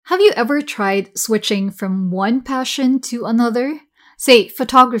Have you ever tried switching from one passion to another? Say,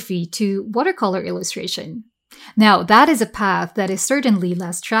 photography to watercolor illustration. Now, that is a path that is certainly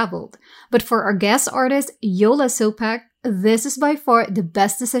less traveled. But for our guest artist, Yola Sopak, this is by far the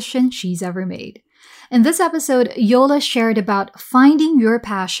best decision she's ever made. In this episode, Yola shared about finding your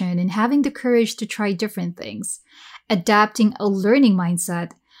passion and having the courage to try different things, adapting a learning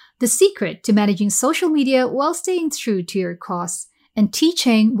mindset, the secret to managing social media while staying true to your cause, and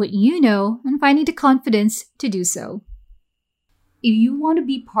teaching what you know and finding the confidence to do so. If you want to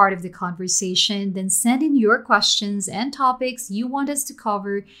be part of the conversation, then send in your questions and topics you want us to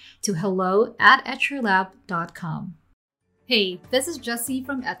cover to hello@etcherlab.com. Hey, this is Jessie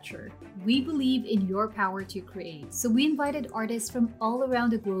from Etcher. We believe in your power to create, so we invited artists from all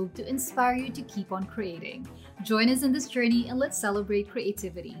around the globe to inspire you to keep on creating. Join us in this journey and let's celebrate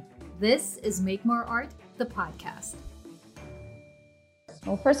creativity. This is Make More Art, the podcast.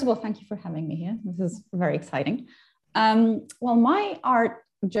 Well, first of all, thank you for having me here. This is very exciting. Well, my art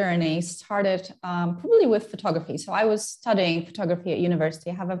journey started probably with photography. So I was studying photography at university.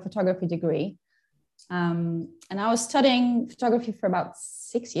 I have a photography degree. And I was studying photography for about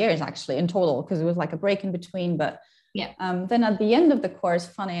 6 years, actually, in total, because it was like a break in between. But then at the end of the course,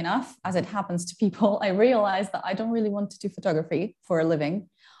 funny enough, as it happens to people, I realized that I don't really want to do photography for a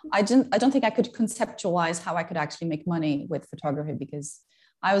living. I don't think I could conceptualize how I could actually make money with photography, because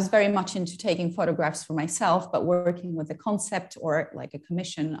I was very much into taking photographs for myself, but working with a concept or like a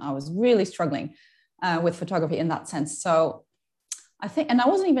commission, I was really struggling with photography in that sense. So I think, and I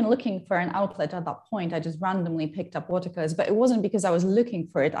wasn't even looking for an outlet at that point. I just randomly picked up watercolors, but it wasn't because I was looking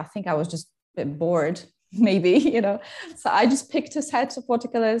for it. I think I was just a bit bored, maybe, So I just picked a set of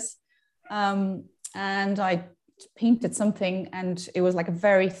watercolors and I painted something, and it was like a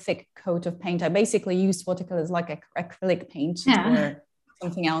very thick coat of paint. I basically used watercolors like acrylic paint or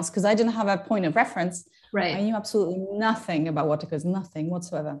something else, because I didn't have a point of reference. Right. I knew absolutely nothing about watercolors, nothing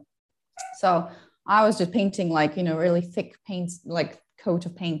whatsoever. So I was just painting like, really thick paint, like coat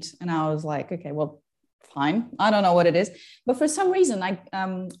of paint. And I was like, okay, well, fine. I don't know what it is. But for some reason, I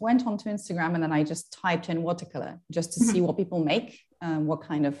went onto Instagram and then I just typed in watercolor just to see what people make, what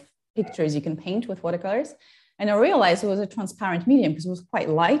kind of pictures you can paint with watercolors. And I realized it was a transparent medium because it was quite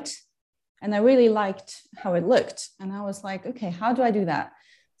light. And I really liked how it looked. And I was like, okay, how do I do that?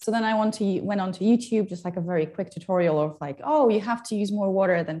 So then I went onto YouTube, just like a very quick tutorial of like, oh, you have to use more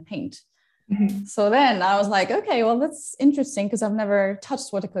water than paint. Mm-hmm. So then I was like, okay, well, that's interesting because I've never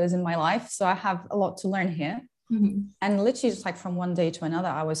touched watercolors in my life. So I have a lot to learn here. Mm-hmm. And literally just like from one day to another,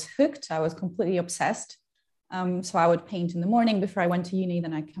 I was hooked. I was completely obsessed. So I would paint in the morning before I went to uni.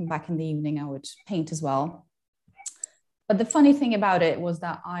 Then I'd come back in the evening, I would paint as well. But the funny thing about it was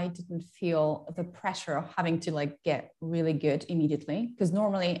that I didn't feel the pressure of having to like get really good immediately, because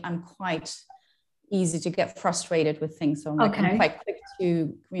normally I'm quite easy to get frustrated with things. So I'm quite quick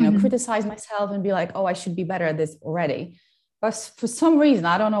to, criticize myself and be like, oh, I should be better at this already. But for some reason,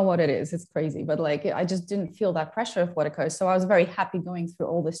 I don't know what it is. It's crazy. But like, I just didn't feel that pressure of watercolors. So I was very happy going through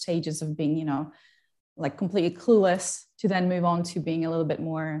all the stages of being, like completely clueless to then move on to being a little bit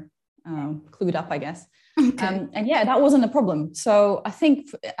more clued up, I guess. Okay. And yeah, that wasn't a problem. So I think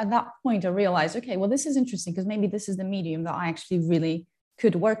at that point I realized, okay, well, this is interesting because maybe this is the medium that I actually really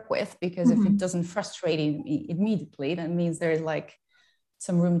could work with, because if it doesn't frustrate me immediately, that means there's like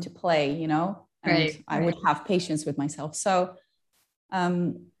some room to play, and I would have patience with myself. So I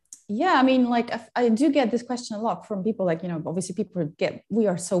mean, like I do get this question a lot from people, like, obviously we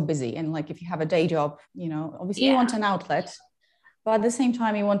are so busy, and like if you have a day job, obviously you want an outlet. But at the same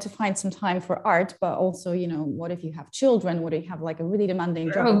time, you want to find some time for art, but also, what if you have children? What if you have like a really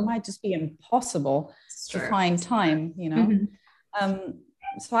demanding job? It might just be impossible to find time,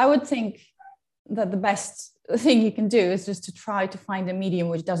 So I would think that the best thing you can do is just to try to find a medium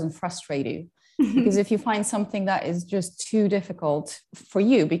which doesn't frustrate you. Because if you find something that is just too difficult for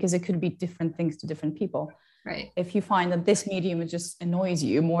you, because it could be different things to different people. Right. If you find that this medium just annoys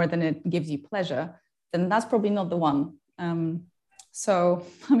you more than it gives you pleasure, then that's probably not the one. So,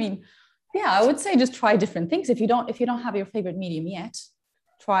 I mean, I would say just try different things. If you don't have your favorite medium yet,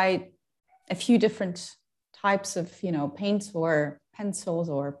 try a few different types of, paints or pencils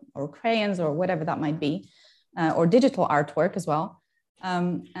or crayons or whatever that might be, or digital artwork as well.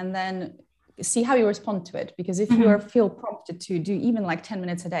 And then see how you respond to it. Because if you feel prompted to do even like 10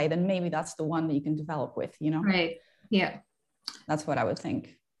 minutes a day, then maybe that's the one that you can develop with, Right. Yeah. That's what I would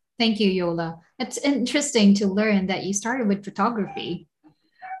think. Thank you, Yola. It's interesting to learn that you started with photography.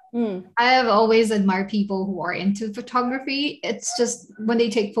 I have always admired people who are into photography. It's just when they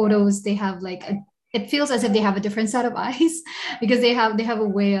take photos, they have like a it feels as if they have a different set of eyes because they have a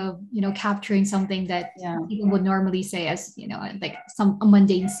way of capturing something that Yeah. people would normally say as like a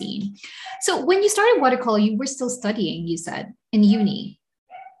mundane scene. So when you started watercolor, you were still studying, you said, in uni.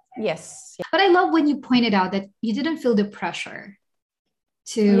 Yes. But I love when you pointed out that you didn't feel the pressure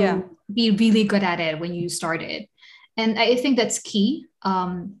Yeah. to be really good at it when you started. And I think that's key.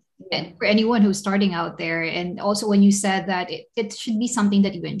 Yeah. And for anyone who's starting out there, and also when you said that it should be something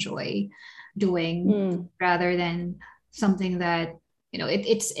that you enjoy doing rather than something that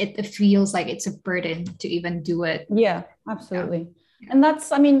it feels like it's a burden to even do it. Yeah, absolutely. Yeah. And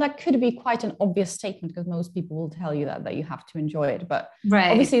that's, I mean, that could be quite an obvious statement because most people will tell you that you have to enjoy it. But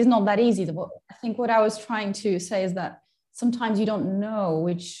Right. obviously, it's not that easy. I think what I was trying to say is that sometimes you don't know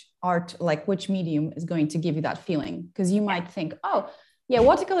which art, like which medium is going to give you that feeling. Because you might think, oh, yeah,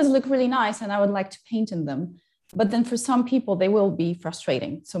 watercolors look really nice and I would like to paint in them. But then for some people, they will be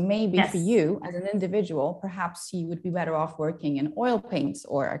frustrating. So maybe for you as an individual, perhaps you would be better off working in oil paints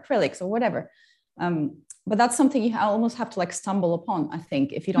or acrylics or whatever. But that's something you almost have to like stumble upon, I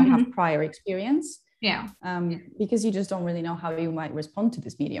think, if you don't have prior experience. Yeah. Because you just don't really know how you might respond to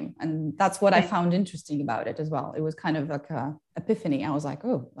this medium. And that's what I found interesting about it as well. It was kind of like a epiphany. I was like,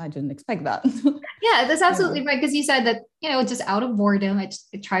 oh, I didn't expect that. Yeah, that's absolutely right. Because you said that, just out of boredom, I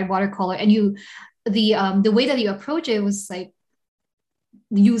tried watercolor, and the way that you approach it was like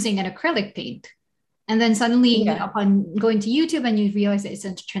using an acrylic paint. And then suddenly upon going to YouTube and you realize that it's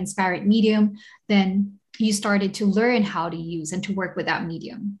a transparent medium, then you started to learn how to use and to work with that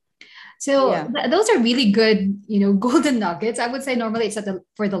medium. So those are really good, golden nuggets. I would say normally it's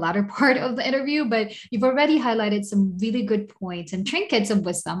for the latter part of the interview, but you've already highlighted some really good points and trinkets of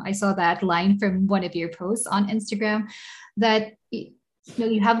wisdom. I saw that line from one of your posts on Instagram that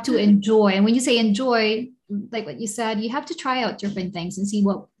you have to enjoy. And when you say enjoy, like what you said, you have to try out different things and see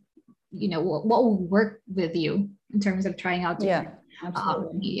what will work with you in terms of trying out different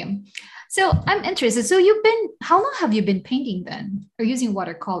medium. So I'm interested. So how long have you been painting then, or using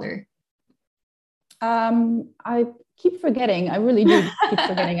watercolor? I keep forgetting. I really do keep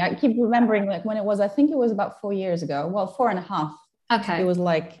forgetting. I keep remembering like when it was. I think it was about 4 years ago. Well, 4.5. Okay. It was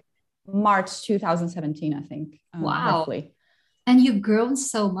like March 2017, I think. Wow. Roughly. And you've grown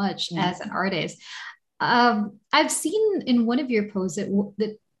so much as an artist. I've seen in one of your posts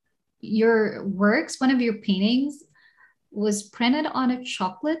that your works, one of your paintings, was printed on a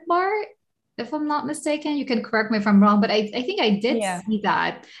chocolate bar. If I'm not mistaken, you can correct me if I'm wrong, but I think I did see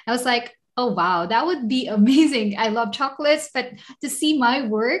that. I was like, oh wow, that would be amazing. I love chocolates, but to see my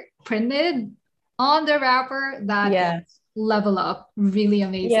work printed on the wrapper, that level up, really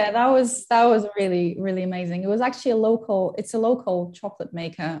amazing. Yeah, that was really, really amazing. It was actually it's a local chocolate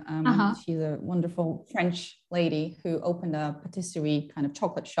maker. She's a wonderful French lady who opened a patisserie kind of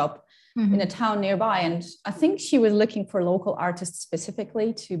chocolate shop in a town nearby. And I think she was looking for local artists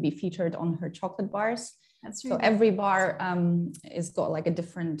specifically to be featured on her chocolate bars. So every bar is got like a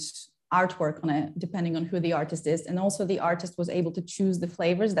different artwork on it, depending on who the artist is. And also the artist was able to choose the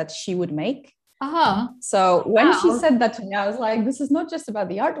flavors that she would make. So when she said that to me, I was like, this is not just about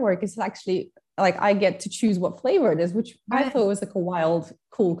the artwork. It's actually like I get to choose what flavor it is, which I thought was like a wild,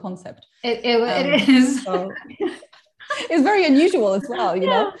 cool concept. It is. So it's very unusual as well,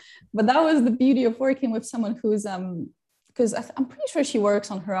 know. But that was the beauty of working with someone who's because I'm pretty sure she works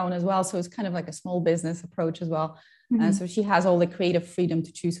on her own as well. So it's kind of like a small business approach as well. And so she has all the creative freedom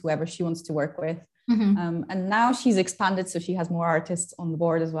to choose whoever she wants to work with. And now she's expanded, so she has more artists on the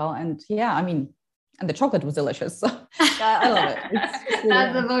board as well. And I mean, and the chocolate was delicious. So I love it. It's really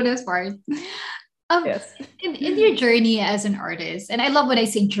That's the bonus part. In your journey as an artist, and I love when I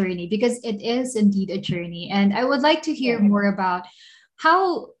say journey because it is indeed a journey. And I would like to hear more about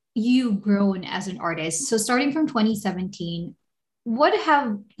how you've grown as an artist. So starting from 2017, what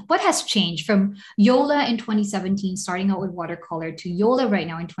has changed from Yola in 2017, starting out with watercolor, to Yola right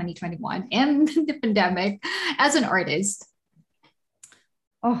now in 2021 and the pandemic as an artist?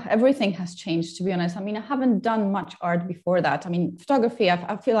 Oh, everything has changed, to be honest. I mean, I haven't done much art before that. I mean, photography,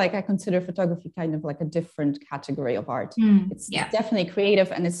 I feel like I consider photography kind of like a different category of art. It's definitely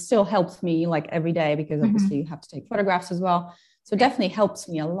creative, and it still helps me like every day because obviously you have to take photographs as well. So it definitely helps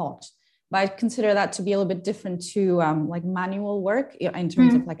me a lot. But I consider that to be a little bit different to like manual work in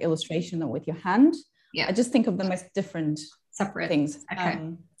terms of like illustration or with your hand. I just think of them as separate things.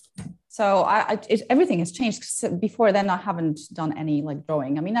 So everything has changed. Before then, I haven't done any like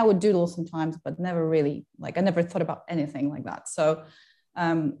drawing. I mean, I would doodle sometimes, but never really like I never thought about anything like that. So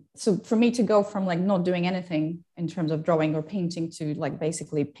for me to go from like not doing anything in terms of drawing or painting to like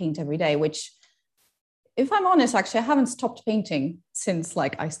basically paint every day, which if I'm honest, actually, I haven't stopped painting since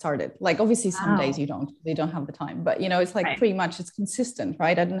like I started. Like obviously some days they don't have the time, but it's like pretty much it's consistent,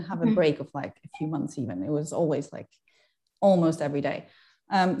 right? I didn't have a break of like a few months even. It was always like almost every day.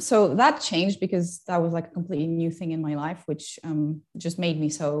 So that changed because that was like a completely new thing in my life, which just made me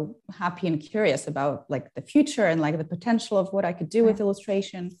so happy and curious about like the future and like the potential of what I could do with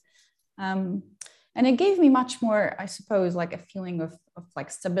illustration. And it gave me much more, I suppose, like a feeling of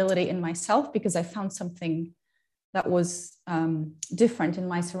like stability in myself, because I found something that was different in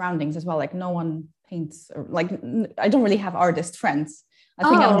my surroundings as well. Like no one paints, or like I don't really have artist friends. I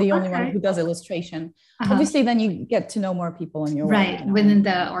think I'm the only one who does illustration. Obviously, then you get to know more people in your way. Within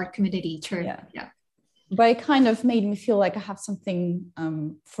the art community. True. Yeah. But it kind of made me feel like I have something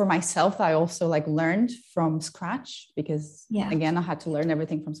for myself that I also like learned from scratch, because again, I had to learn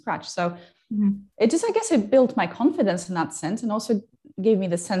everything from scratch. So it just, I guess it built my confidence in that sense, and also gave me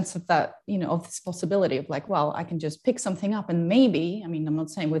the sense of that, of this possibility of like, well, I can just pick something up and maybe, I mean, I'm not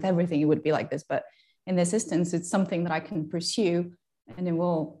saying with everything it would be like this, but in this instance, it's something that I can pursue, and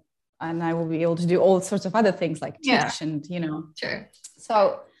I will be able to do all sorts of other things like teach and, Sure.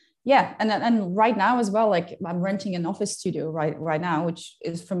 So yeah. And right now as well, like I'm renting an office studio right now, which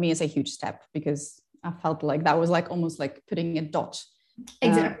is for me is a huge step, because I felt like that was like almost like putting a dot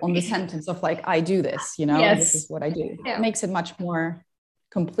on the sentence of like, I do this, this is what I do. Yeah. It makes it much more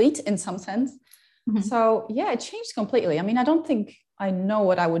complete in some sense. So yeah, it changed completely. I mean, I don't think I know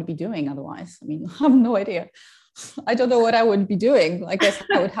what I would be doing otherwise. I mean, I have no idea. I don't know what I would be doing. I guess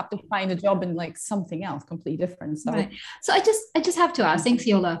I would have to find a job in like something else completely different. So, so I just have to ask, thanks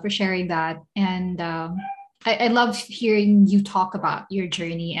Yola for sharing that. And I love hearing you talk about your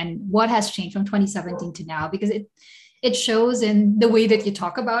journey and what has changed from 2017 to now, because it shows in the way that you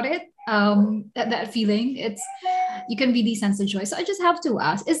talk about it. That feeling, you can really sense the joy. So I just have to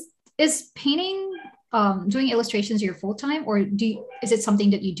ask, is painting, doing illustrations your full time, or is it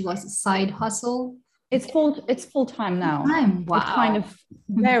something that you do as a side hustle? It's full time now. Wow. It kind of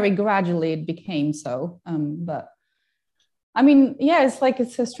very gradually it became so. But I mean, yeah,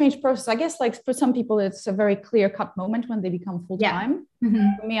 it's a strange process. I guess like for some people, it's a very clear cut moment when they become full time.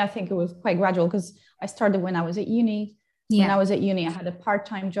 For me, I think it was quite gradual, because I started when I was at uni. When I was at uni, I had a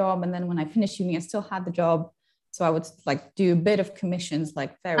part-time job. And then when I finished uni, I still had the job. So I would like do a bit of commissions,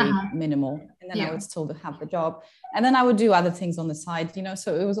 like very minimal. And then I would still have the job. And then I would do other things on the side,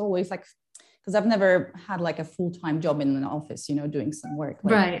 so it was always like, because I've never had like a full-time job in an office, doing some work.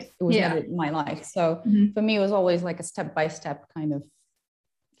 Like, it was never my life. So for me, it was always like a step-by-step kind of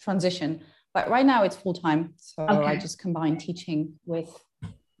transition. But right now it's full-time. So I just combine teaching with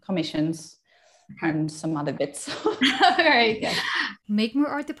commissions and some other bits. All right. Yeah. Make More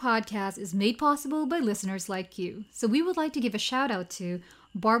Art, the podcast, is made possible by listeners like you. So we would like to give a shout out to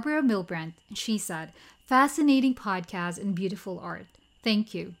Barbara Milbrandt. She said, fascinating podcast and beautiful art.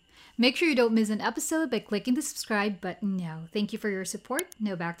 Thank you. Make sure you don't miss an episode by clicking the subscribe button now. Thank you for your support.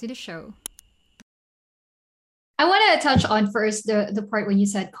 Now back to the show. I want to touch on first the part when you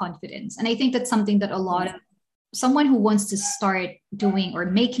said confidence. And I think that's something that a lot of someone who wants to start doing or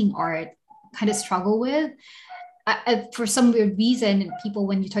making art kind of struggle with. For some weird reason, people,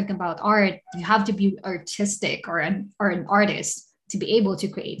 when you're talking about art, you have to be artistic or an artist to be able to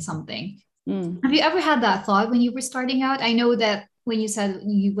create something. Have you ever had that thought when you were starting out? I know that when you said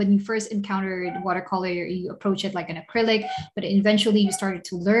when you first encountered watercolor, you approach it like an acrylic, but eventually you started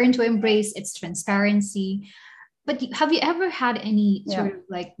to learn to embrace its transparency. But have you ever had any sort of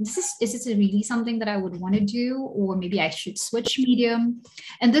like, is this really something that I would want to do, or maybe I should switch medium?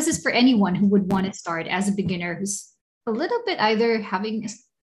 And this is for anyone who would want to start as a beginner who's a little bit either having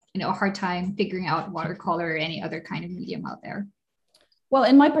a hard time figuring out watercolor or any other kind of medium out there. Well,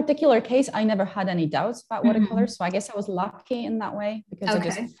 in my particular case, I never had any doubts about watercolor. So I guess I was lucky in that way, because I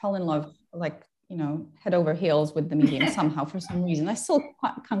just fell in love, like, head over heels with the medium somehow for some reason. I still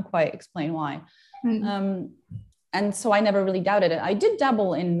can't quite explain why. And so I never really doubted it. I did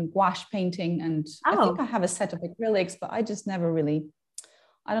dabble in gouache painting, and I think I have a set of acrylics, but I just never really,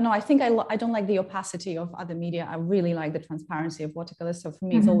 I don't know. I think I don't like the opacity of other media. I really like the transparency of watercolor. So for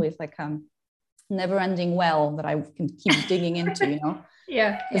me, it's always like never ending well that I can keep digging into,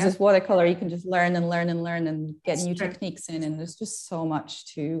 Because this watercolor, you can just learn and learn and learn and get new techniques in. And there's just so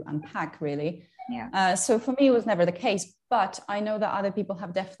much to unpack, really. So for me, it was never the case. But I know that other people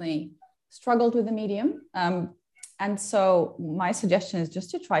have definitely struggled with the medium. And so my suggestion is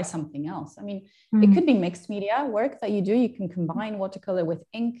just to try something else. I mean, it could be mixed media work that you do. You can combine watercolor with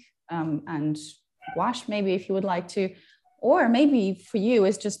ink and gouache, maybe, if you would like to. Or maybe for you,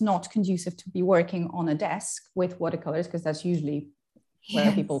 it's just not conducive to be working on a desk with watercolors, because that's usually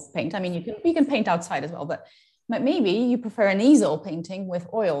where people paint. I mean, you can paint outside as well, but maybe you prefer an easel painting with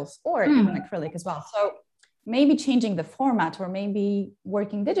oils or even acrylic as well. So maybe changing the format or maybe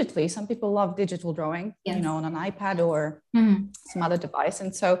working digitally. Some people love digital drawing, on an iPad or some other device.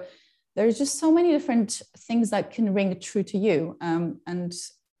 And so there's just so many different things that can ring true to you. And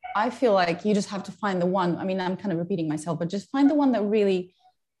I feel like you just have to find the one. I mean, I'm kind of repeating myself, but just find the one that really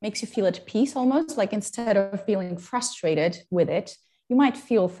makes you feel at peace almost. Like instead of feeling frustrated with it, you might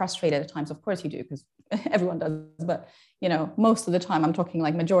feel frustrated at times. Of course you do, because everyone does. But, most of the time, I'm talking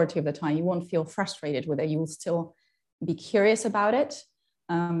like majority of the time, you won't feel frustrated with it. You will still be curious about it.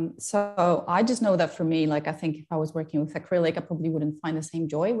 So I just know that for me, like, I think if I was working with acrylic, I probably wouldn't find the same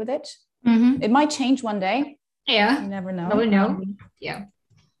joy with it. It might change one day. Yeah. You never know. Never know. Yeah.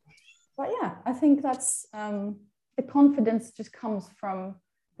 But yeah, I think that's the confidence just comes from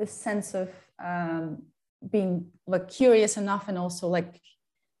this sense of being like curious enough and also like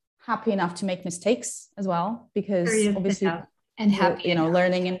happy enough to make mistakes as well, because obviously and happy,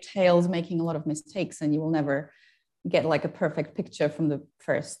 learning entails making a lot of mistakes, and you will never get like a perfect picture from the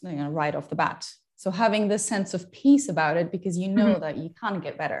first, right off the bat. So having this sense of peace about it, because you know that you can't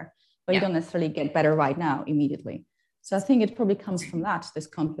get better, but you don't necessarily get better right now immediately. So I think it probably comes from that, this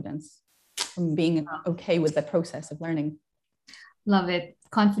confidence, from being okay with the process of learning. Love it.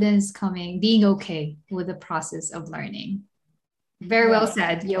 Confidence coming, being okay with the process of learning. Very well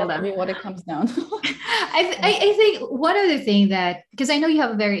said, Yola. That's what it comes down. I think one other thing that, because I know you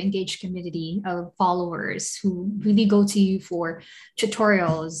have a very engaged community of followers who really go to you for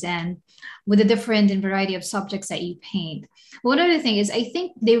tutorials and with a different and variety of subjects that you paint. One other thing is I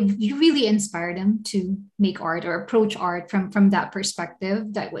think you really inspire them to make art or approach art from that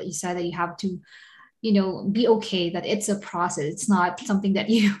perspective, that what you said, that you have to, be okay that it's a process. It's not something that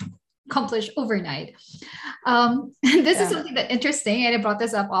you accomplish overnight. This is something that interesting, and I brought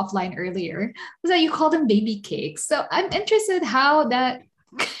this up offline earlier, was that you call them baby cakes. So I'm interested how that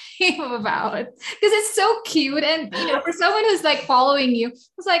came about, because it's so cute, and for someone who's like following you,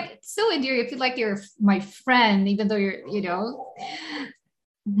 it's like so endearing. I feel like you're my friend, even though you're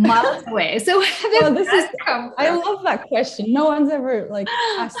miles away. So I love that question. No one's ever like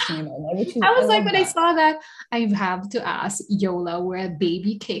asked me about that. Which is, I was like, when I saw that, I have to ask Yola where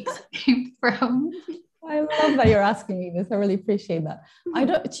baby cakes came from. I love that you're asking me this. I really appreciate that.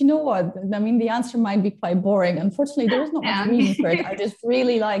 You know what? I mean, the answer might be quite boring. Unfortunately, there's not much reason for it. I just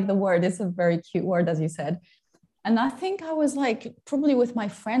really like the word. It's a very cute word, as you said. And I think I was like, probably with my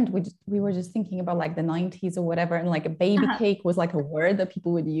friend, we were just thinking about like the 90s or whatever. And like a baby cake was like a word that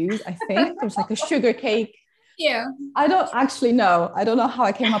people would use. I think there's like a sugar cake. Yeah. I don't actually know. I don't know how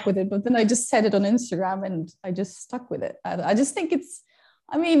I came up with it, but then I just said it on Instagram and I just stuck with it. I just think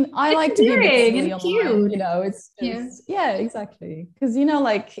I like to be a bit silly online, it's just, exactly. Because,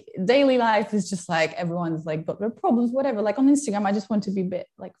 like daily life is just like, everyone's like got their problems, whatever. Like on Instagram, I just want to be a bit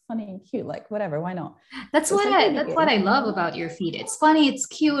like funny and cute, like whatever, why not? That's what I love about your feed. It's funny, it's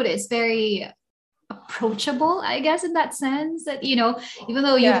cute, it's very approachable, I guess, in that sense that, even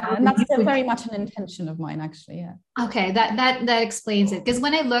though and that's very much an intention of mine, actually. Yeah. Okay, that explains it. Because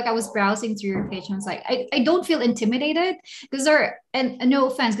when I was browsing through your page, and I was like, I don't feel intimidated, because and no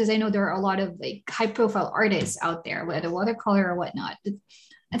offense, because I know there are a lot of like high profile artists out there, whether watercolor or whatnot.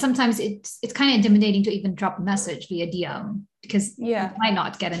 And sometimes it's kind of intimidating to even drop a message via DM, because you might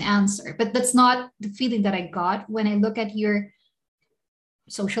not get an answer. But that's not the feeling that I got when I look at your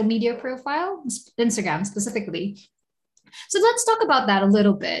social media profile, Instagram specifically. So let's talk about that a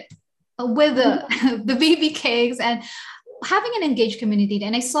little bit with the baby cakes and having an engaged community.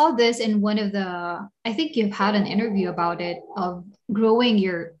 And I saw this in one of I think you've had an interview about it, of growing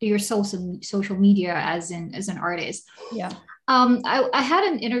your social media as an artist. Yeah. I had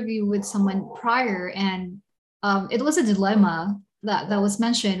an interview with someone prior, and it was a dilemma that was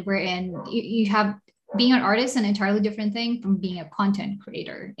mentioned, wherein you have being an artist an entirely different thing from being a content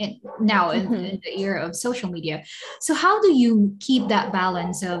creator in the era of social media. So how do you keep that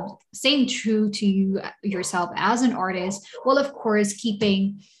balance of staying true to yourself as an artist, while of course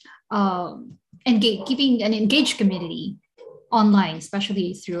keeping keeping an engaged community online,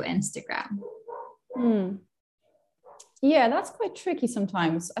 especially through Instagram? Yeah, that's quite tricky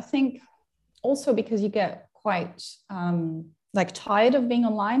sometimes. I think also because you get quite like tired of being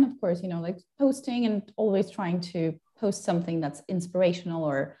online, of course, like posting and always trying to post something that's inspirational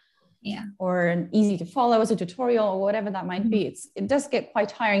or easy to follow as a tutorial or whatever that might be. It does get quite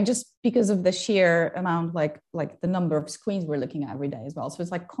tiring, just because of the sheer amount, like the number of screens we're looking at every day as well. So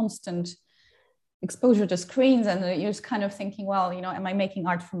it's like constant exposure to screens, and you're just kind of thinking, well, am I making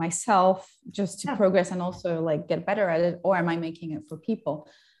art for myself just to progress and also like get better at it, or am I making it for people?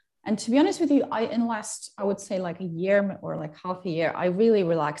 And to be honest with you, in the last, I would say like a year or like half a year, I really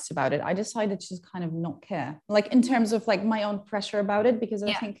relaxed about it. I decided to just kind of not care, like in terms of like my own pressure about it, because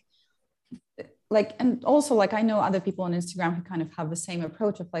I think like, and also like I know other people on Instagram who kind of have the same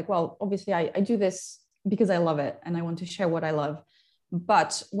approach of like, well, obviously I do this because I love it and I want to share what I love.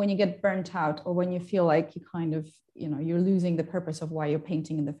 But when you get burnt out, or when you feel like you kind of, you're losing the purpose of why you're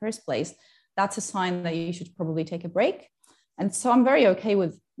painting in the first place, that's a sign that you should probably take a break. And so I'm very okay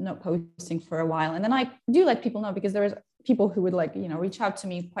with not posting for a while. And then I do let people know, because there's people who would like, reach out to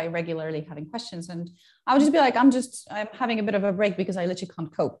me quite regularly having questions. And I would just be like, I'm having a bit of a break because I literally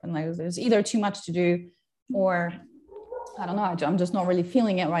can't cope. And like, there's either too much to do, or I don't know, I'm just not really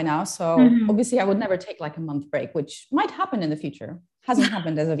feeling it right now. So obviously I would never take like a month break, which might happen in the future. Hasn't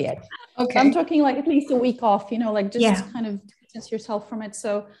happened as of yet. Okay. So I'm talking like at least a week off, like just kind of distance yourself from it.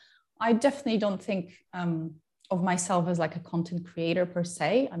 So I definitely don't think of myself as like a content creator per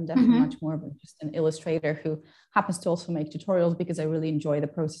se. I'm definitely much more of just an illustrator who happens to also make tutorials, because I really enjoy the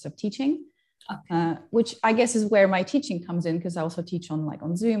process of teaching, which I guess is where my teaching comes in, because I also teach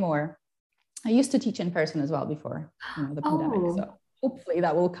on Zoom, or I used to teach in person as well before the pandemic. So hopefully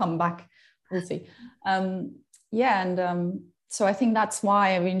that will come back. We'll see. So I think that's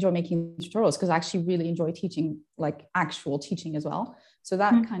why I really enjoy making tutorials, because I actually really enjoy teaching, like actual teaching as well. So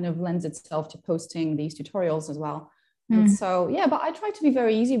that kind of lends itself to posting these tutorials as well. And so, but I try to be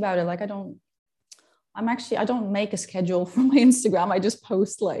very easy about it. Like I don't make a schedule for my Instagram. I just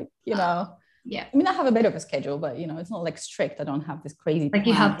post like, I mean, I have a bit of a schedule, but it's not like strict. I don't have this crazy, like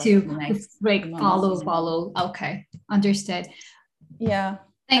you have to like follow. Okay. Understood. Yeah.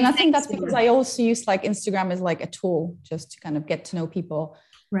 And I think that's because I also use like Instagram as like a tool just to kind of get to know people,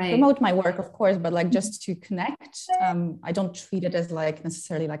 promote my work, of course, but like just to connect. I don't treat it as like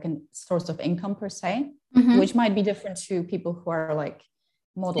necessarily like a source of income per se, which might be different to people who are like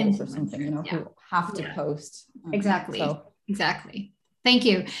models or something, who have to post. Exactly. Thank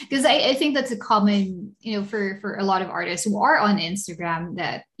you. Because I think that's a common, for a lot of artists who are on Instagram,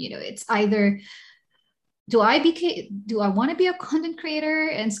 that, it's either, do I want to be a content creator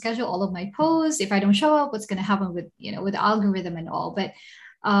and schedule all of my posts? If I don't show up, what's going to happen with, with the algorithm and all? But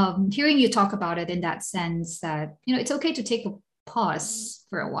hearing you talk about it in that sense that, it's okay to take a pause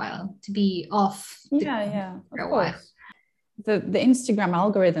for a while, to be off for a while. The Instagram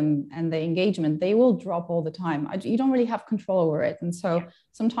algorithm and the engagement, they will drop all the time. You don't really have control over it. And so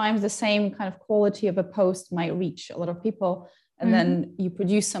sometimes the same kind of quality of a post might reach a lot of people, and then you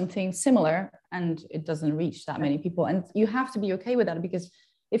produce something similar and it doesn't reach that many people. And you have to be okay with that, because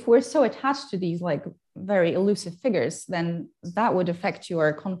if we're so attached to these like very elusive figures, then that would affect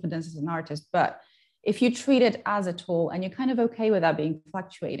your confidence as an artist. But if you treat it as a tool and you're kind of okay with that being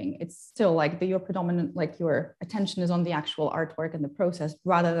fluctuating, it's still like your predominant, like your attention is on the actual artwork and the process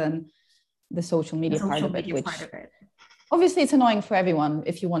rather than the social media part of it, which obviously it's annoying for everyone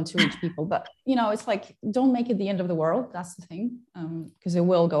if you want to reach people, but it's like, don't make it the end of the world. That's the thing, because it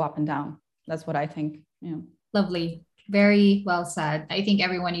will go up and down. That's what I think. Lovely. Very well said. I think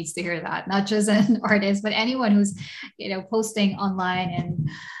everyone needs to hear that, not just an artist, but anyone who's, posting online and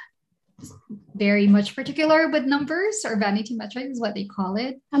very much particular with numbers, or vanity metrics is what they call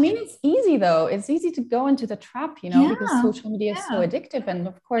it. I mean, it's easy though. It's easy to go into the trap, because social media is so addictive. And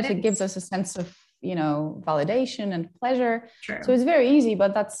of course it gives us a sense of, validation and pleasure. True. So it's very easy,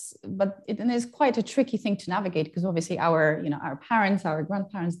 but it is quite a tricky thing to navigate, because obviously our parents, our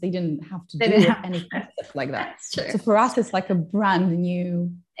grandparents, they didn't have to do any concept like that. So for us, it's like a brand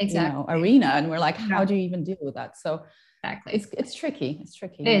new, arena. And we're like, how do you even deal with that? So exactly. It's tricky. It's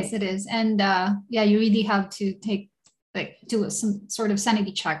tricky. It is. And you really have to do some sort of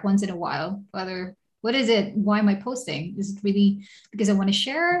sanity check once in a while, what is it? Why am I posting? Is it really because I want to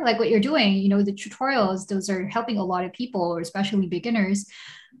share like what you're doing? The tutorials, those are helping a lot of people, or especially beginners.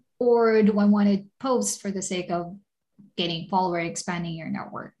 Or do I want to post for the sake of getting followers, expanding your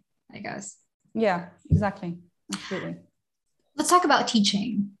network, I guess? Yeah, exactly. Absolutely. Let's talk about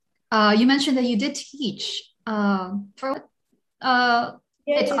teaching. You mentioned that you did teach for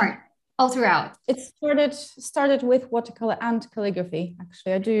it's art all throughout. It started with watercolor and calligraphy.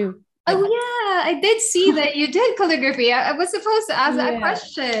 Actually, I do. Oh yeah, I did see that you did calligraphy. I was supposed to ask that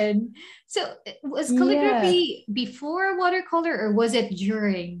question. So was calligraphy before watercolor, or was it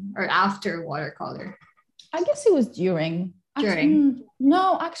during or after watercolor? I guess it was during. during?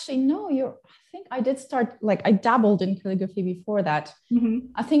 No, actually, no. I think I did start, like, I dabbled in calligraphy before that.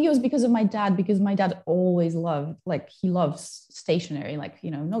 I think it was because of my dad, because my dad always loved, like, he loves stationery, like,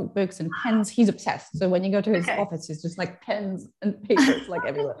 notebooks and pens. He's obsessed. So when you go to his office, it's just like pens and papers, like,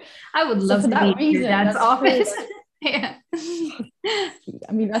 everywhere. I would So love for to that be in your reason, dad's that's office. true. Yeah.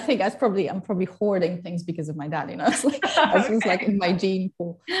 I mean, I think I'm probably hoarding things because of my dad. It's like that's just like in my gene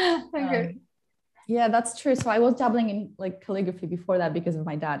pool. Okay. Yeah, that's true. So I was dabbling in, like, calligraphy before that because of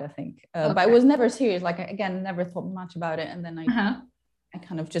my dad, I think. But I Okay. was never serious. Like, again, never thought much about it, and then Uh-huh. I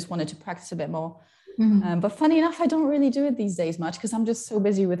kind of just wanted to practice a bit more. Mhm. But funny enough, I don't really do it these days much because I'm just so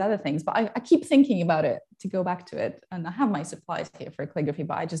busy with other things. But I keep thinking about it to go back to it, and I have my supplies here for calligraphy,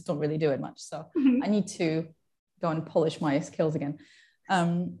 but I just don't really do it much. So I need to go and polish my skills again.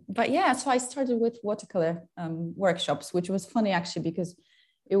 But yeah, so I started with watercolor workshops, which was funny actually because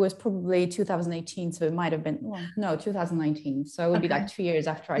it was probably 2018, so it might have been, well, no, 2019. So it would be like 2 years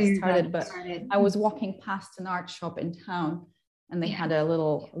after I started. But I was walking past an art shop in town, and they had a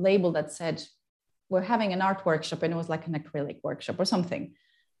little label that said, "We're having an art workshop," and it was like an acrylic workshop or something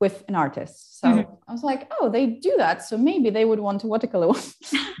with an artist. So I was like, oh, they do that, so maybe they would want a watercolor one.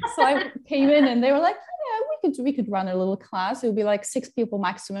 So I came in, and they were like, we could run a little class. It would be like 6 people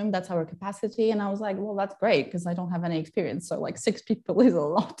maximum. That's our capacity. And I was like, well, that's great because I don't have any experience. So like 6 people is a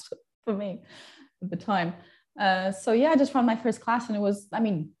lot for me at the time. So yeah, I just ran my first class, and it was, I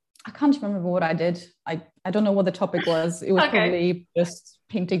mean, I can't remember what I did. I don't know what the topic was. It was probably just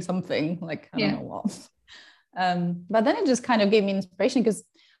painting something, like, I don't know what. But then it just kind of gave me inspiration because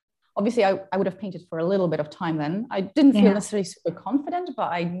obviously I would have painted for a little bit of time then. I didn't feel necessarily super confident, but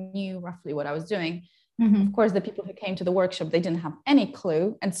I knew roughly what I was doing. Of course, the people who came to the workshop, they didn't have any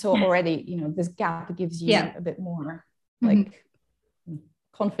clue. And so already, this gap gives you a bit more like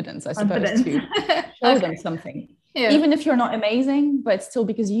confidence, I suppose, to show them something. Even if you're not amazing, but still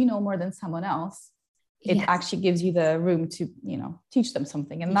because you know more than someone else, it actually gives you the room to, teach them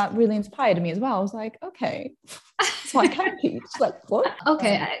something. And that really inspired me as well. I was like, okay, so I can teach. Like, what?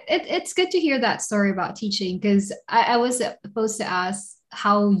 Okay, it's good to hear that story about teaching, because I was supposed to ask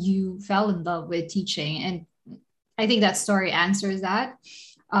how you fell in love with teaching, and I think that story answers that,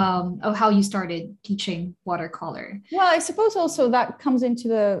 of how you started teaching watercolor. Well, I suppose also that comes into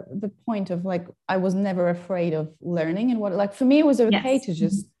the point of, like, I was never afraid of learning, and like for me it was okay to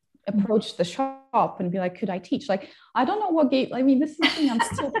just approach the shop and be like, could I teach? Like, I don't know what gave, I mean, this is the thing, I'm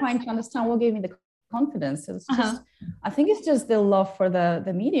still trying to understand what gave me the confidence. It's just, I think it's just the love for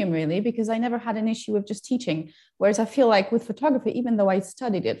the medium, really, because I never had an issue with just teaching. Whereas I feel like with photography, even though I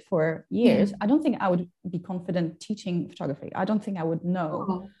studied it for years, I don't think I would be confident teaching photography. I don't think I would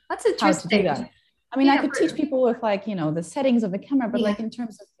know that's interesting. How to do that. I mean, I could teach people with, like, the settings of the camera, but like in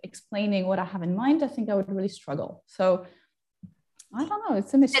terms of explaining what I have in mind, I think I would really struggle. So I don't know.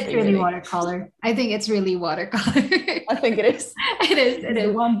 It's a mystery. It's really watercolor. I think it's really watercolor. I think it is. It is. It is.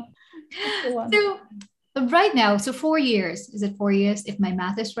 The one. So right now, so 4 years, is it 4 years? If my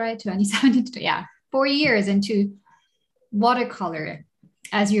math is right, 2017, 4 years into watercolor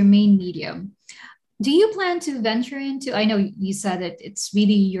as your main medium. Do you plan to venture into, I know you said that it's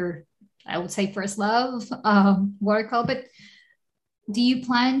really your, I would say, first love, watercolor, but do you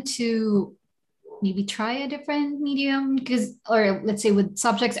plan to maybe try a different medium? Or let's say with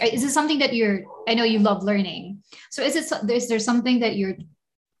subjects, is it something that I know you love learning. So is there something that you're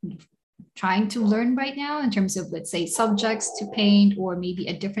trying to learn right now in terms of, let's say, subjects to paint, or maybe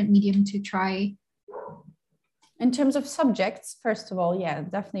a different medium to try? In terms of subjects, first of all,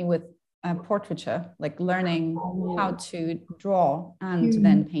 definitely with portraiture, like learning how to draw and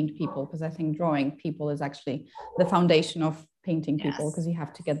then paint people, because I think drawing people is actually the foundation of painting people, because you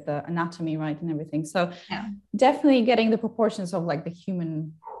have to get the anatomy right and everything. So definitely getting the proportions of, like, the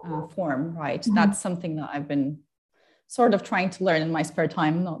human form right. That's something that I've been sort of trying to learn in my spare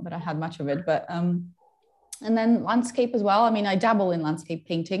time, not that I had much of it, but and then landscape as well. I mean, I dabble in landscape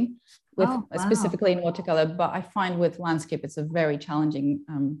painting with specifically in watercolor, but I find with landscape it's a very challenging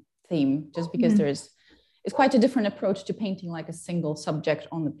theme, just because it's quite a different approach to painting like a single subject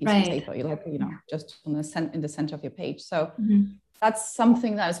on the piece of paper, just on in the center of your page. So that's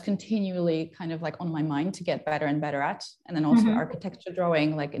something that is continually kind of like on my mind to get better and better at. And then also architecture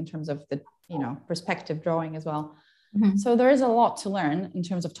drawing, like in terms of the perspective drawing as well. So there is a lot to learn in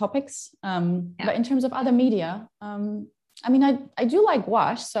terms of topics, but in terms of other media, I mean, I do like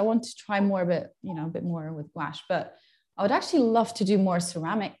gouache, so I want to try more, a bit more with gouache, but I would actually love to do more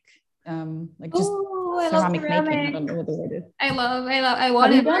ceramic, like just ceramic making. I don't know what the word is. I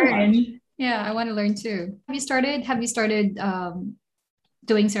want to learn. Yeah, I want to learn too. Have you started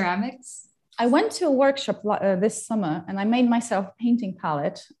doing ceramics? I went to a workshop this summer and I made myself a painting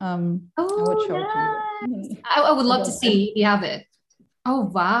palette. I would Oh, show it to you. nice. I would I love to don't, I, see if you have it. Oh,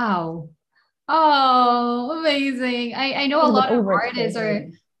 wow. Oh, amazing. I a know a little bit lot of artists are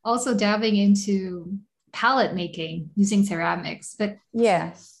overexaggerating. also dabbing into palette making using ceramics, but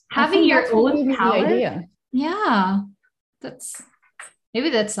Yes, I having think your that's what own gave me the palette, idea. yeah, that's maybe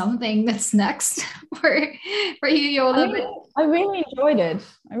that's something that's next for for you, I Yola. mean, But I really enjoyed it.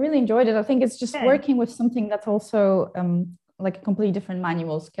 I really enjoyed it. I think it's just good. working with something that's also like a completely different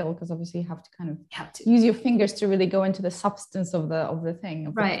manual skill because obviously you have to kind of You have to. use your fingers to really go into the substance of the thing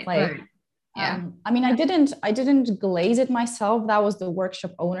of the Right, clay. right. Yeah. I mean, I didn't glaze it myself. That was the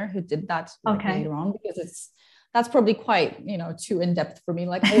workshop owner who did that like Okay. later on because that's probably quite too in depth for me.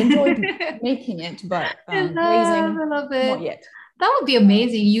 Like I enjoyed making it, but glazing I love not it. yet. That would be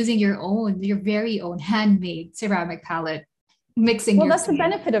amazing using your very own handmade ceramic palette, mixing Well, your that's the clay.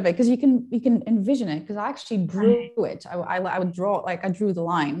 benefit of it because you can envision it. Because I actually Right. drew it. I would draw like I drew the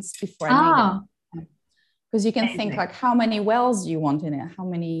lines before I made it. Ah, Because you can think amazing. like how many wells you want in it, how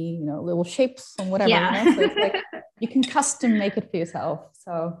many little shapes and whatever. Yeah. So it's like you can custom make it for yourself.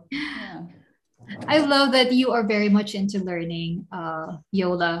 So yeah. I love that you are very much into learning,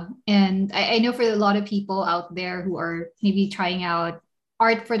 Yola. And I know for a lot of people out there who are maybe trying out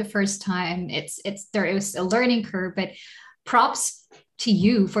art for the first time, it's there is a learning curve, but props to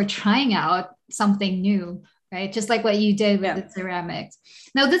you for trying out something new, right? Just like what you did with Yeah. the ceramics.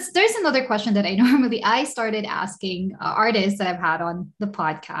 Now, there's another question that I normally I started asking artists that I've had on the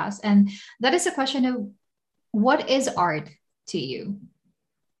podcast, and that is a question of what is art to you?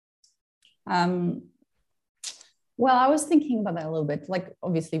 Um, well, I was thinking about that a little bit, like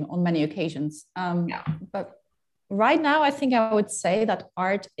obviously on many occasions. Yeah. But right now, I think I would say that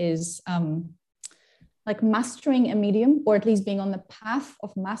art is like mastering a medium, or at least being on the path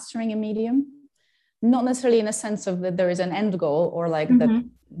of mastering a medium. Not necessarily in a sense of that there is an end goal or like Mhm.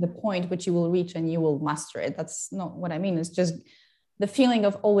 the point which you will reach and you will master it. That's not what I mean. It's just the feeling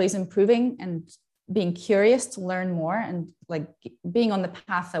of always improving and being curious to learn more and like being on the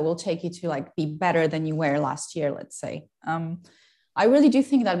path that will take you to like be better than you were last year, let's say. I really do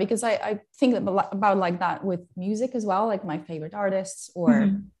think that because I think about like that with music as well, like my favorite artists or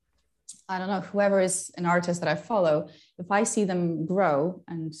Mhm. I don't know, whoever is an artist that I follow, if I see them grow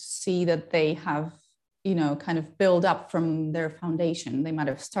and see that they have, kind of build up from their foundation, they might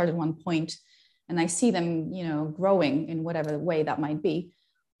have started one point and I see them, growing in whatever way that might be.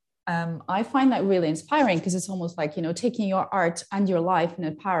 I find that really inspiring because it's almost like, taking your art and your life in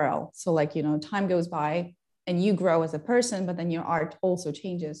a parallel. So like, time goes by and you grow as a person, but then your art also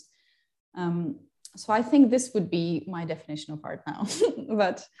changes. Um, so I think this would be my definition of art now.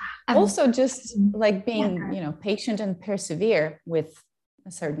 But I've, also just like yeah. being, patient and persevere with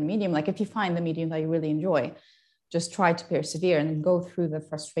a certain medium. Like if you find the medium that you really enjoy, just try to persevere and go through the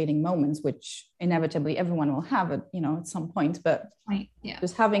frustrating moments, which inevitably everyone will have at some point. But Right. Yeah.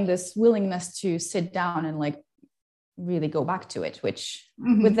 just having this willingness to sit down and like really go back to it, which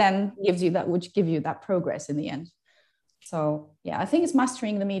Mhm. would then which give you that progress in the end. So yeah, I think it's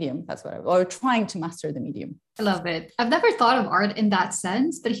mastering the medium. That's what or trying to master the medium. I love it. I've never thought of art in that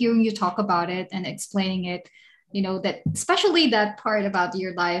sense, but hearing you talk about it and explaining it, that especially that part about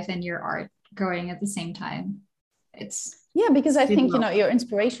your life and your art growing at the same time, it's Yeah, because I really think well. your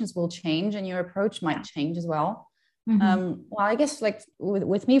inspirations will change and your approach might Yeah. change as well. Mhm. Well, I guess like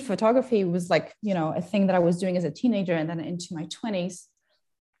with me, photography was like a thing that I was doing as a teenager and then into my 20s.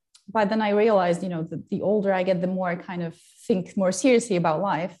 But then I realized, the older I get, the more I kind of think more seriously about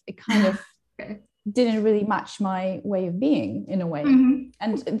life. It kind of Okay. didn't really match my way of being in a way. Mhm.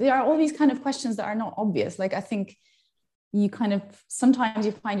 And there are all these kind of questions that are not obvious. Like I think you kind of sometimes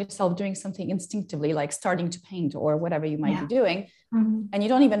you find yourself doing something instinctively, like starting to paint or whatever you might be Yeah. doing, Mhm. and you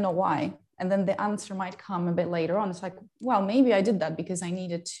don't even know why. And then the answer might come a bit later on. It's like, well, maybe I did that because I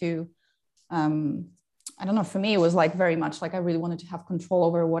needed to I don't know, for me, it was like very much like I really wanted to have control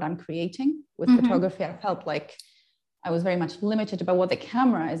over what I'm creating. With Mhm. photography, I felt like I was very much limited about what the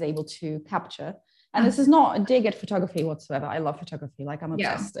camera is able to capture. And Uh, this is not a dig at photography whatsoever. I love photography. Like I'm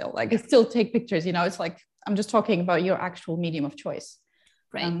Yeah. obsessed still. Like I still take pictures, it's like I'm just talking about your actual medium of choice.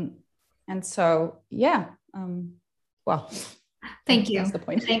 Right. And so, yeah, well, Thank you. that's the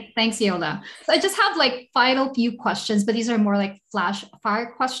point. Thanks, Yola. So I just have like final few questions, but these are more like flash fire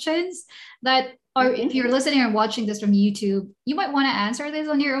questions that are, if Mhm. you're listening or watching this from YouTube, you might want to answer this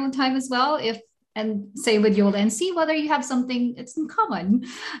on your own time as well. If and say with Yola and see whether you have something it's in common.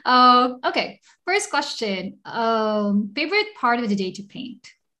 Okay. First question. Favorite part of the day to paint?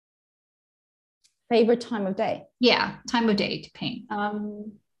 Favorite time of day? Yeah, time of day to paint.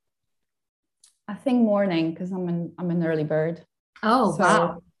 Um, I think morning because I'm an early bird. Oh, So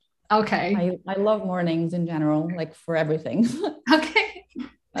wow. Okay. I love mornings in general, like for everything.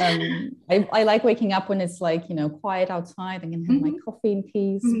 Okay. I like waking up when it's like, quiet outside. I can have my Mhm, coffee in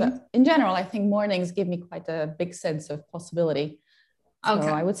peace. mhm. But in general, I think mornings give me quite a big sense of possibility. So Okay.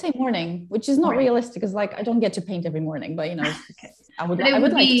 I would say morning, which is not Morning. realistic because like I don't get to paint every morning, but it's just Okay. But I it would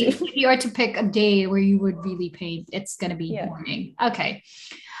would like to. be, if you are to pick a day where you would really paint, it's going to be Yeah. morning. Okay.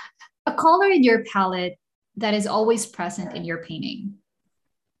 A color in your palette that is always present in your painting,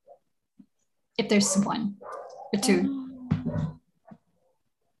 if there's one or two.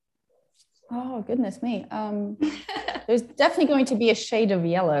 Oh, oh, goodness me. There's definitely going to be a shade of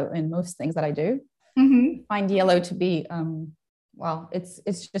yellow in most things that I do. Hmm. I find yellow to be well, it's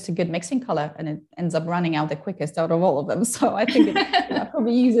just a good mixing color, and it ends up running out the quickest out of all of them. So I think I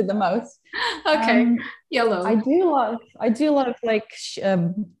probably use it the most. Okay. Um, Yellow. I do love like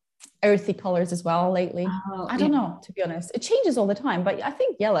earthy colors as well lately. Oh, I yeah. don't know, to be honest. It changes all the time, but I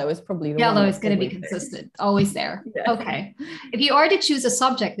think yellow is probably the one Yellow is that's going to be always there. consistent, always there. Yeah. Okay. If you are to choose a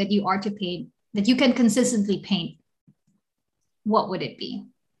subject that you are to paint, that you can consistently paint, what would it be?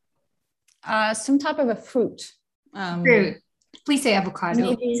 Some type of a fruit. Um, Fruit. Please say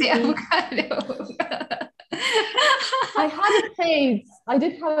avocado. Say maybe avocado. I had a phase. I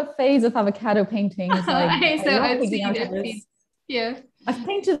did have a phase of avocado paintings. Like I So love I've taking seen, I've avocados. seen. Yeah. I've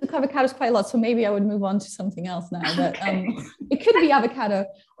painted avocados quite a lot, so maybe I would move on to something else now. But Okay. it could be avocado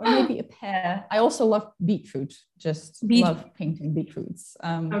or maybe a pear. I also love beetroot. Just Beet. love painting beetroots,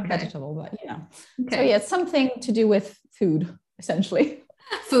 Okay. vegetable. But so Okay. yeah, it's something to do with food essentially.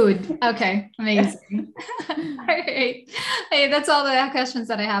 Food. Okay. Yeah, Amazing. All right. Hey, that's all the questions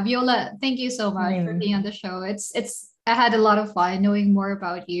that I have. Yola, thank you so much for being amazing. on the show. It's I had a lot of fun knowing more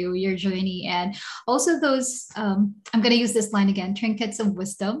about you, your journey, and also those I'm gonna use this line again, trinkets of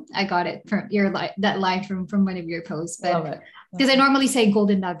wisdom. I got it from your that line from one of your posts, but Love it. Love because I it. normally say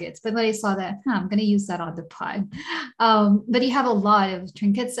golden nuggets, but when I saw that, I'm going to use that on the pod. But you have a lot of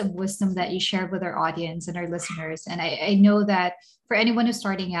trinkets of wisdom that you share with our audience and our listeners. And I know that for anyone who's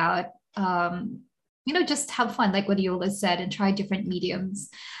starting out, just have fun, like what Yola said, and try different mediums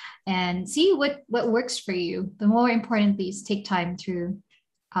and see what works for you. The more importantly is take time to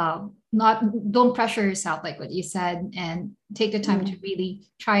not don't pressure yourself, like what you said, and take the time to Mm. really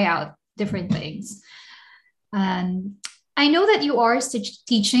try out different things. And I know that you are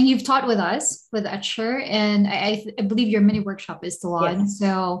teaching. You've taught with us with Etcher, and I believe your mini workshop is still on. Yes.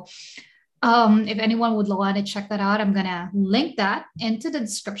 So, if anyone would want to check that out, I'm gonna link that into the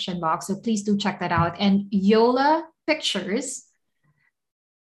description box. So please do check that out. And Yola Pictures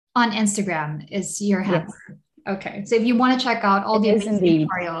on Instagram is your handle. Yes. Okay, so if you want to check out all It the is amazing indeed.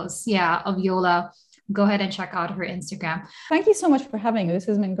 tutorials, yeah, of Yola, go ahead and check out her Instagram. Thank you so much for having me. This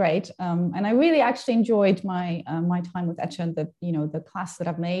has been great, and I really actually enjoyed my time with Etcher and the class that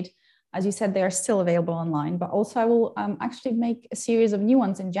I've made. As you said, they are still available online, but also I will actually make a series of new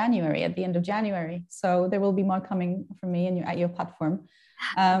ones in January, at the end of January. So there will be more coming from me and at your platform.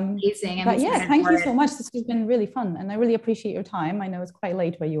 Amazing. I'm But yeah, excited thank for you it. so much. This has been really fun, and I really appreciate your time. I know it's quite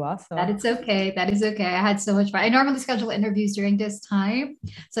late where you are, That so is okay. That is okay. I had so much fun. I normally schedule interviews during this time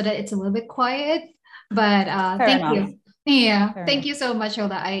so that it's a little bit quiet. But fair thank enough. you. Yeah, Fair thank enough. you so much,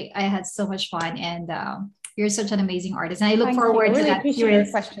 Hilda. I had so much fun, and you're such an amazing artist. And I look Thank you. I forward to really that appreciate your series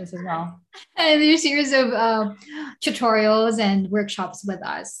questions as well. and your series of tutorials and workshops with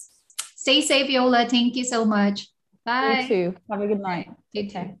us. Stay safe, Yola. Thank you so much. You Bye. too. Have a good night. You Take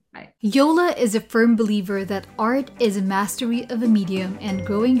too. care. Bye. Yola is a firm believer that art is a mastery of a medium and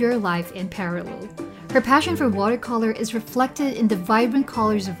growing your life in parallel. Her passion for watercolor is reflected in the vibrant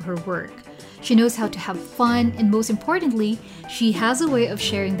colors of her work. She knows how to have fun, and most importantly, she has a way of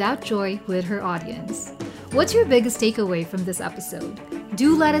sharing that joy with her audience. What's your biggest takeaway from this episode?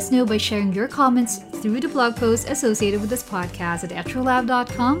 Do let us know by sharing your comments through the blog post associated with this podcast at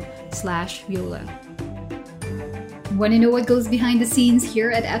etcherlab.com/Yola. Want to know what goes behind the scenes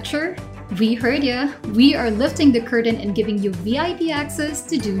here at Etcher? We heard ya. We are lifting the curtain and giving you VIP access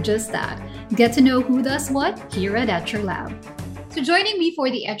to do just that. Get to know who does what here at Etcher Lab. So joining me for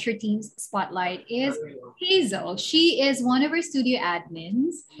the Etcher Team's Spotlight is Hazel. She is one of our studio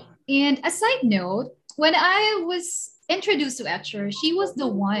admins. And a side note, when I was introduced to Etcher, she was the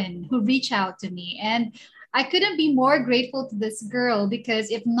one who reached out to me. And I couldn't be more grateful to this girl because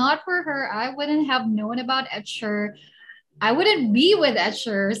if not for her, I wouldn't have known about Etcher. I wouldn't be with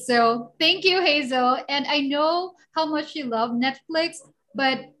Etcher. So thank you, Hazel. And I know how much you love Netflix,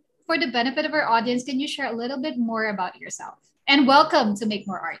 but for the benefit of our audience, can you share a little bit more about yourself? And welcome to Make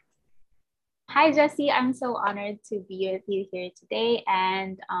More Art. Hi, Jessie. I'm so honored to be with you here today.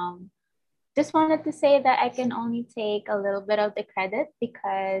 And just wanted to say that I can only take a little bit of the credit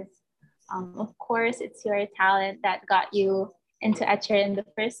because, of course, it's your talent that got you into Etcher in the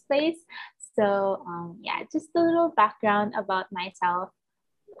first place. So, yeah, just a little background about myself.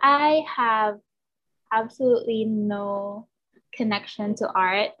 I have absolutely no connection to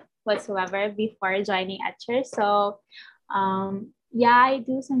art whatsoever before joining Etcher. So, yeah, I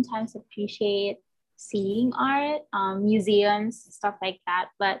do sometimes appreciate seeing art, museums, stuff like that.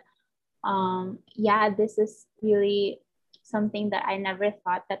 But yeah, this is really something that I never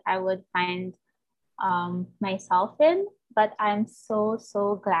thought that I would find myself in. But I'm so,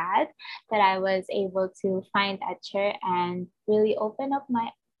 so glad that I was able to find Etcher and really open up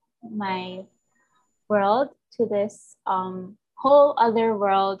my world to this whole other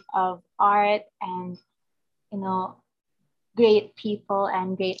world of art and, you know, great people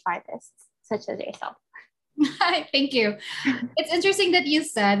and great artists such as yourself. Thank you. It's interesting that you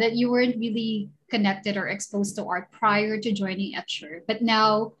said that you weren't really connected or exposed to art prior to joining Etcher, but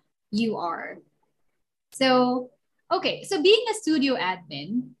now you are. So, okay, so being a studio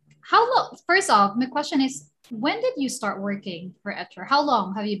admin, how long? First off, my question is, when did you start working for Etcher? How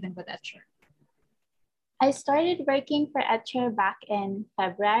long have you been with Etcher? I started working for Etcher back in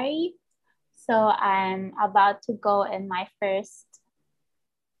February. So I'm about to go in my first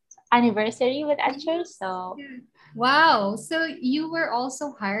anniversary with Etcher. So wow. So you were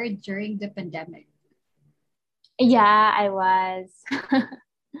also hired during the pandemic. yeah, I was.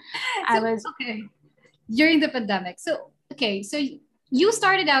 I So, was. okay. During the pandemic. So, okay. So you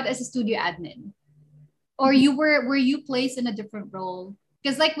started out as a studio admin, or you were you placed in a different role?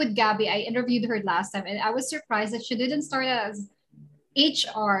 Because like with Gabby, I interviewed her last time and I was surprised that she didn't start as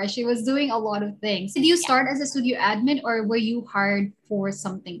HR. She was doing a lot of things. Did you start as a studio admin or were you hired for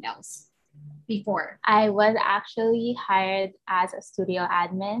something else before? I was actually hired as a studio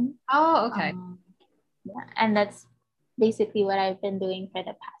admin. Oh, okay. Yeah, and that's basically what I've been doing for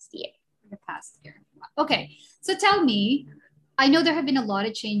the past year. Okay. So tell me, I know there have been a lot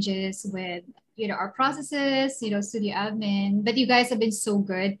of changes with, our processes, studio admin, but you guys have been so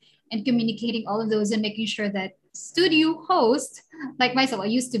good in communicating all of those and making sure that studio hosts, like myself, I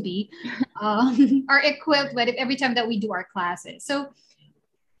used to be, are equipped with it every time that we do our classes. So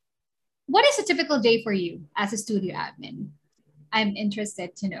what is a typical day for you as a studio admin? I'm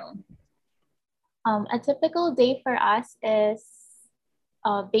interested to know. A typical day for us is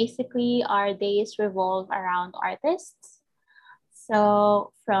basically our days revolve around artists.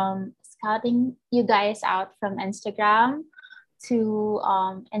 So from scouting you guys out from Instagram to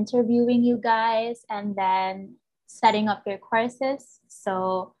interviewing you guys and then setting up your courses.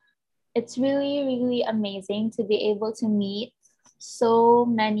 So it's really, really amazing to be able to meet so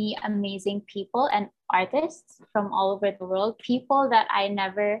many amazing people and artists from all over the world, people that I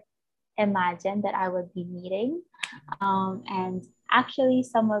never imagined that I would be meeting. And actually,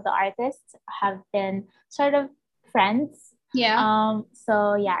 some of the artists have been sort of friends. Yeah.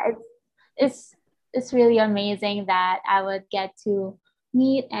 So yeah, it's really amazing that I would get to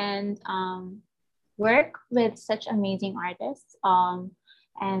meet and work with such amazing artists.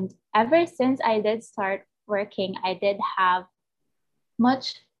 And ever since I did start working, I did have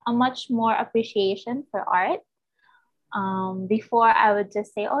a much more appreciation for art. Before I would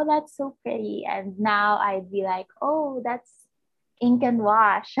just say, "Oh, that's so pretty," and now I'd be like, "Oh, that's ink and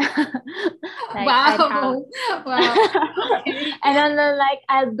wash." Like wow. Wow. And then like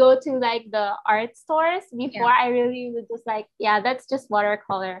I'd go to like the art stores. Before I really would just like, yeah, that's just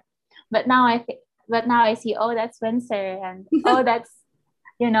watercolor. But now I see, oh, that's Winsor, and oh, that's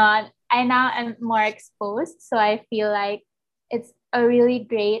I now am more exposed. So I feel like it's a really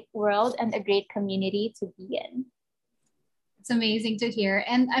great world and a great community to be in. It's amazing to hear,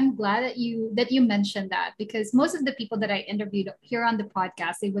 and I'm glad that you mentioned that because most of the people that I interviewed here on the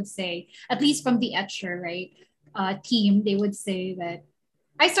podcast, they would say, at least from the Etcher, right, team, they would say that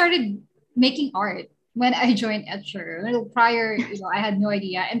I started making art when I joined Etcher. Prior, I had no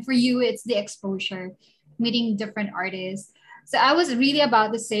idea, and for you, it's the exposure, meeting different artists. So I was really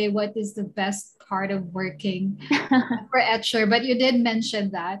about to say what is the best part of working for Etcher, but you did mention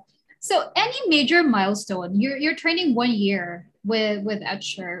that. So, any major milestone? You're turning 1 year with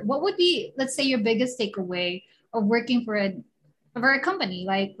Etcher. What would be, let's say, your biggest takeaway of working for a company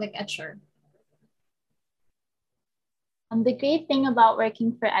like Etcher? The great thing about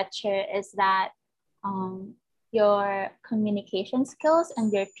working for Etcher is that your communication skills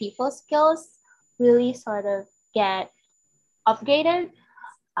and your people skills really sort of get upgraded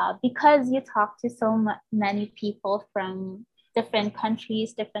because you talk to so many people from different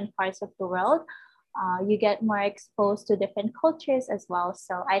countries, different parts of the world. you get more exposed to different cultures as well.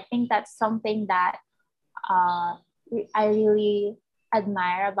 So I think that's something that I really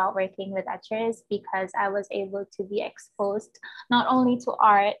admire about working with etchers, because I was able to be exposed not only to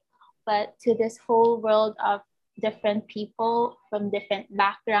art, but to this whole world of different people from different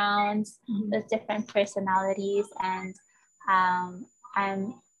backgrounds, with different personalities. And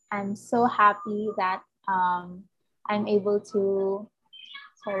I'm so happy that I'm able to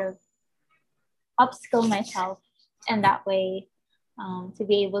sort of upskill myself in that way, to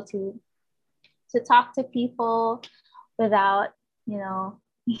be able to talk to people without,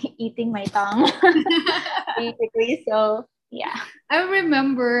 eating my tongue, basically. So yeah. I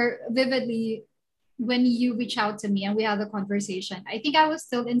remember vividly when you reached out to me and we had a conversation. I think I was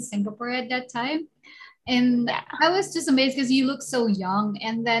still in Singapore at that time. And I was just amazed because you look so young.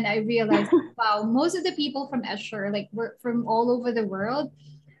 And then I realized, wow, most of the people from Escher, like, we're from all over the world,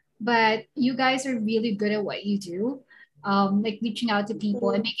 but you guys are really good at what you do. Like reaching out to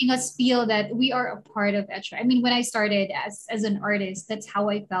people and making us feel that we are a part of Etcher. I mean, when I started as an artist, that's how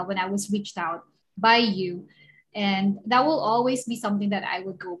I felt when I was reached out by you. And that will always be something that I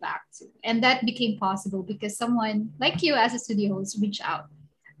would go back to. And that became possible because someone like you as a studio host reached out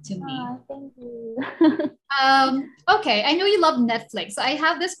to me. Thank you. Okay, I know you love Netflix. So I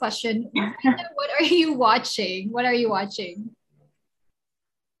have this question. What are you watching? What are you watching?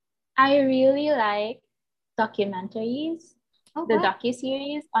 I really like documentaries, the wow.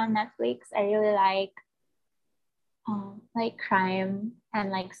 docuseries on Netflix. I really like crime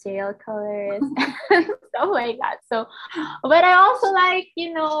and like serial killers and stuff like that. So, but I also like,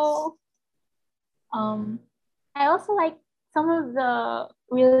 I also like some of the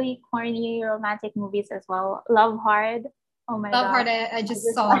really corny romantic movies as well. Love Hard. Oh my Love God. Hard. I just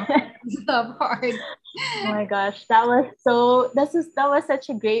saw Love Hard. Oh my gosh, that was such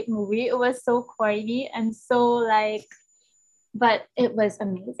a great movie. It was so corny and so like, but it was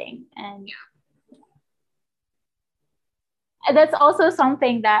amazing. And that's also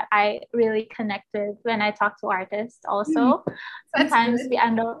something that I really connect with when I talk to artists also. Sometimes we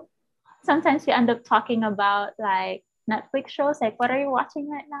end up talking about like Netflix shows, like, what are you watching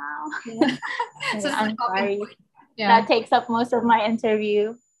right now? So I'm sorry. That takes up most of my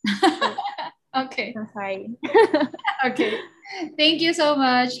interview. Okay. I'm sorry. Okay. Thank you so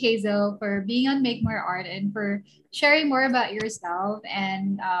much, Hazel, for being on Make More Art and for sharing more about yourself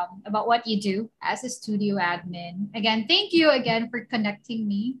and about what you do as a studio admin. Again, thank you again for connecting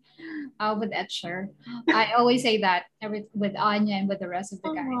me with Etcher. I always say that with Anya and with the rest of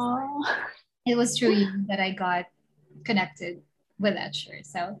the guys. Aww. It was through you that I got connected with Etcher.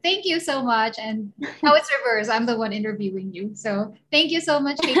 So thank you so much. And now it's reverse. I'm the one interviewing you. So thank you so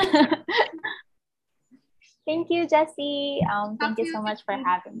much, Hazel. Thank you, Jessie. Thank you so much for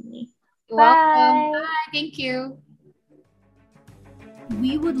having me. Bye. Bye. Thank you.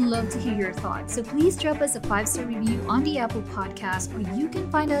 We would love to hear your thoughts, so please drop us a 5-star review on the Apple Podcast, or you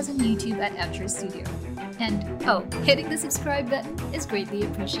can find us on YouTube at Etcher Studio. And hitting the subscribe button is greatly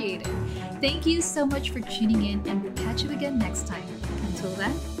appreciated. Thank you so much for tuning in, and we'll catch you again next time. Until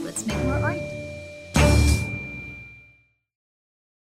then, let's make more art.